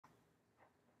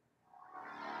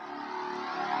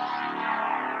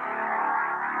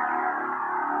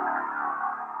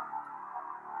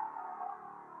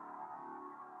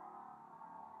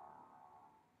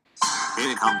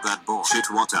come that bullshit,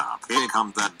 what up? Here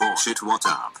come that bullshit, what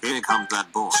up? Here come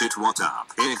that bullshit, what up?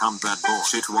 Here come that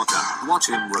bullshit, what up? Watch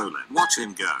him rollin', watch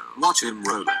him go, watch him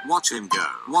rollin', watch him go,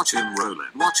 watch him rollin',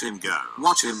 watch him go,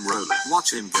 watch him rollin',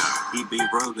 watch him go. He be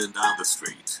rollin' down the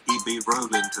street, he be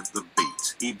rollin' to the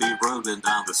beat, he be rollin'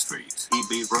 down the street, he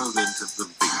be rollin' to the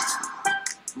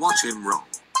beat. Watch him roll.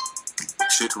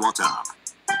 Shit, what up?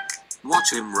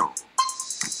 Watch him roll.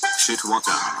 Shit, what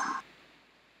up?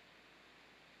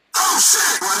 Oh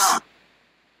shit, what up?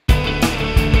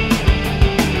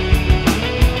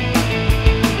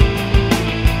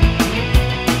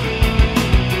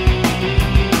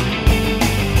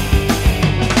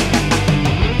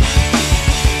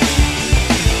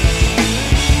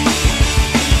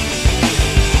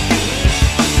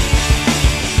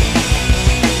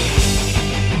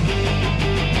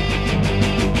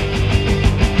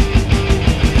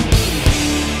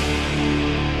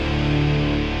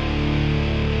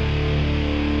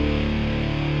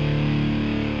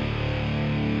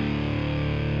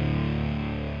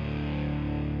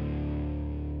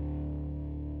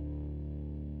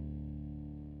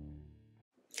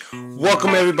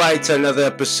 Welcome everybody to another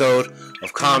episode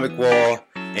of Comic Wall,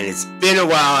 and it's been a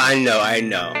while. I know.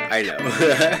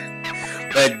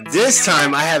 But this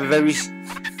time I have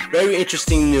very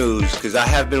interesting news because I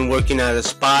have been working at a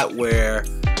spot where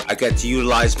I get to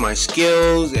utilize my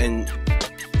skills and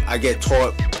I get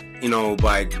taught,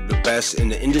 by the best in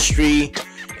the industry,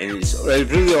 and it's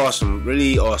really awesome,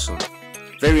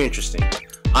 very interesting.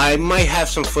 I might have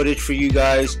some footage for you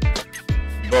guys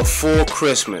before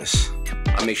Christmas.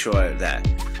 I'll make sure of that.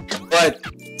 But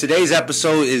today's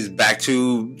episode is back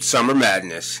to Summer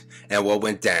Madness and what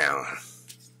went down.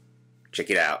 Check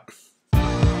it out.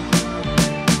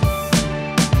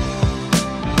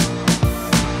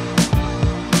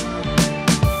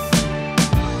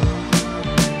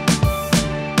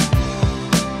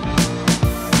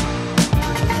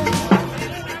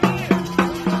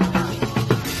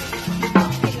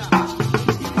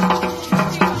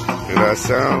 Hear that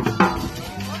sound?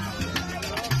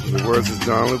 The words of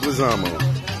John Leguizamo.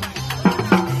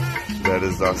 That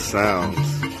is our sounds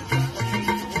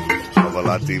of a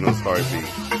Latino's heartbeat.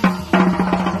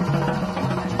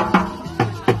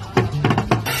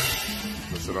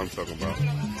 That's what I'm talking about.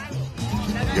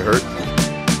 You hurt?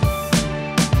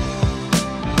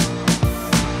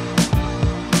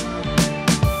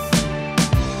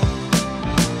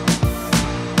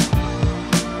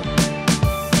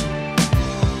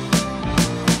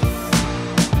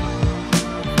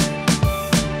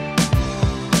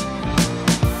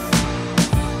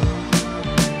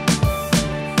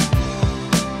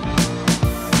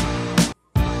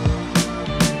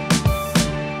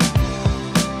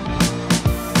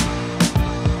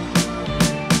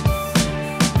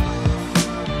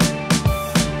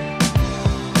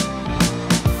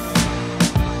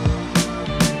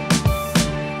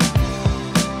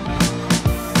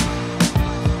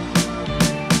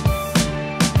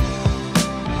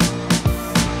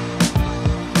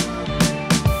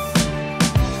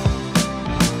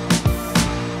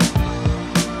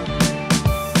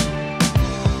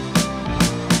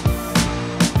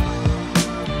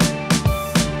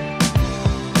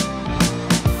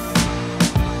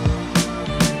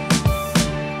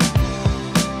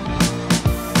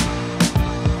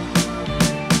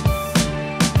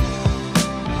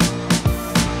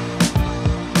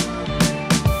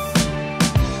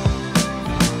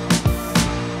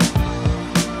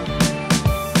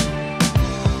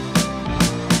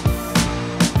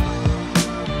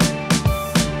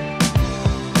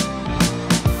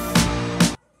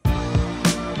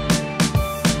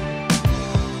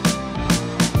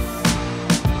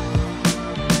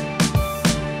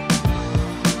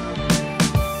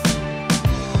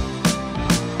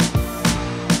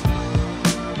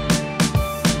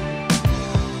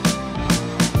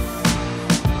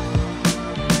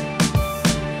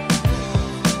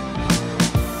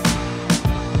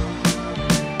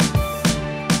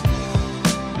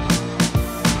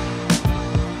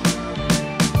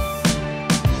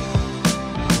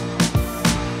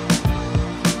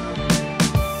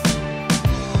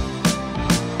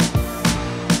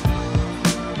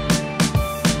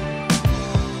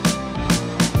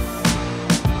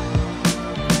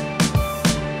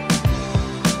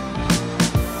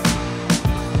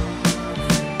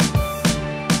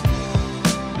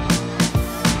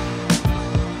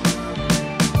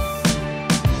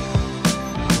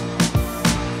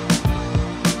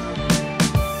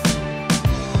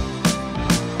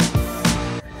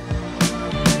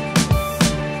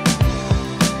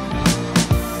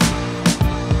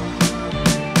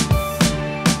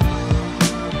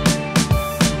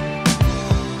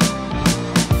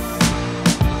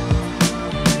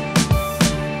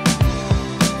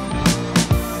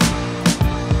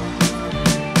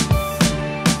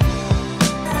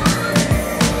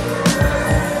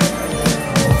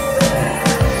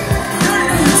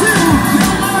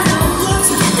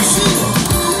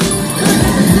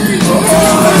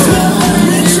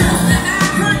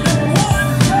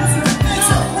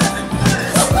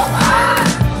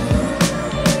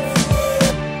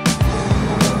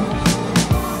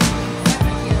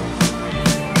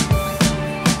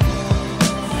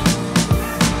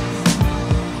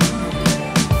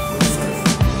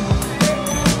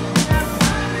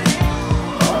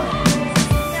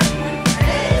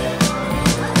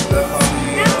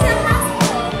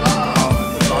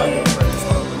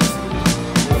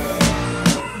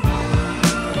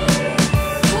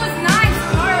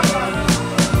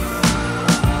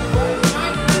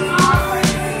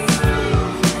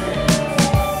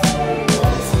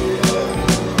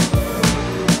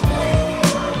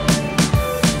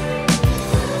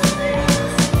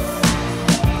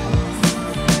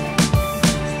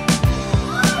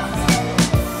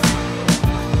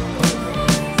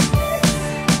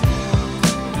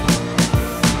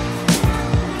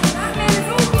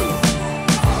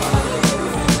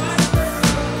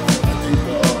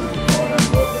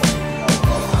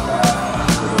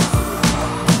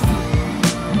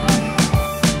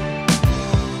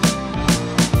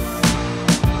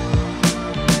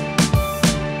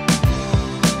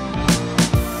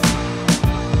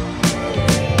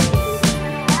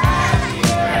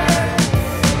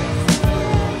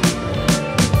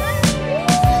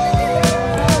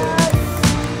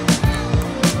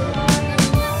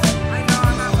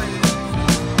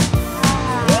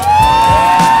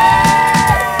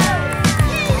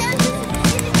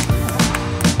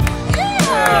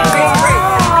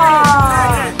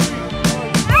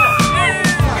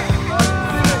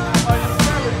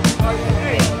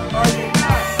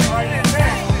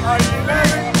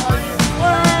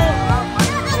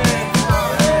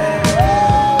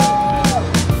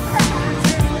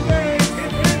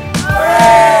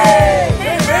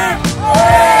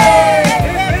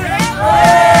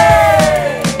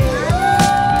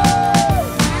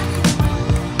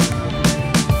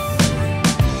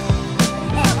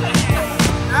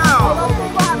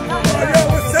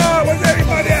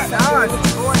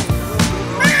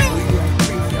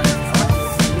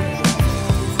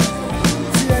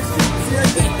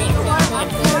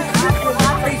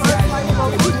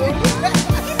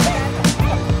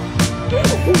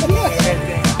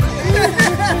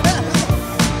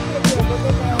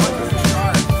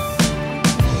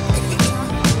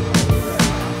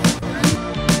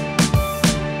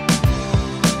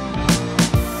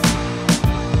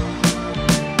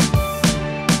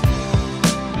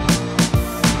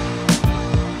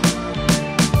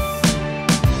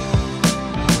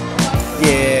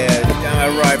 Yeah, down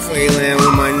at Ride Playland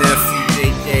with my nephew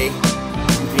JJ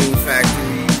from Dream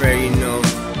Factory. You already know.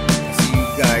 See you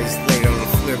guys later on the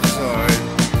flip side.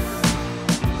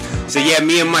 So yeah,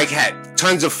 me and Mike had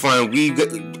tons of fun.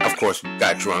 Of course,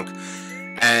 got drunk,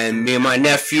 and me and my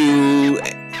nephew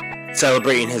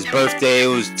celebrating his birthday. It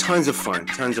was tons of fun,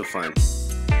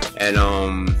 and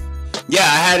yeah,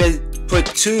 I had to put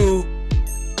 2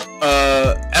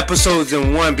 episodes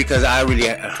in one because I really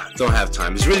don't have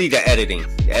time. It's really the editing.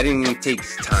 The editing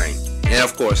takes time, and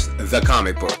of course, the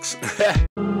comic books.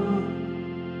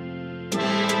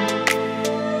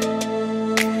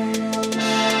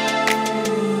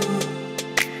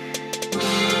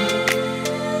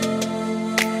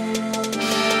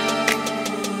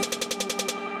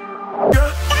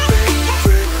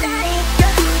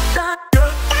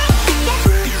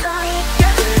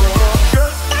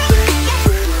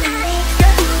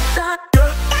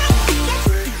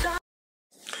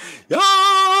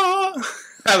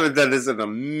 I haven't done this in a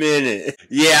minute.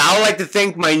 Yeah, I would like to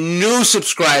thank my new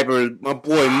subscriber, my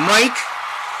boy Mike,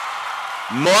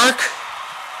 Mark,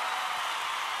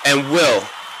 and Will.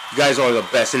 You guys are the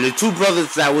best. And the 2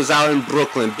 brothers that was out in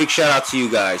Brooklyn, big shout out to you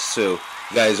guys too.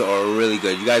 You guys are really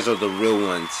good. You guys are the real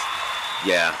ones.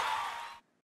 Yeah.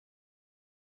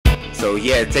 So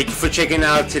yeah, thank you for checking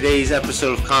out today's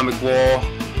episode of Comic Wall.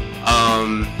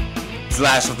 It's the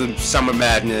last of the Summer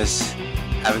Madness.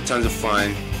 Having tons of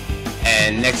fun.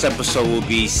 And next episode will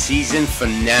be season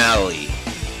finale.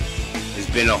 It's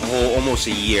been almost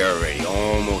a year already.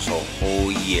 Almost a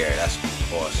whole year. That's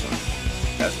awesome.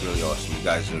 That's really awesome. You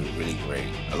guys are really great.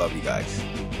 I love you guys.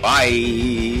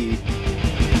 Bye.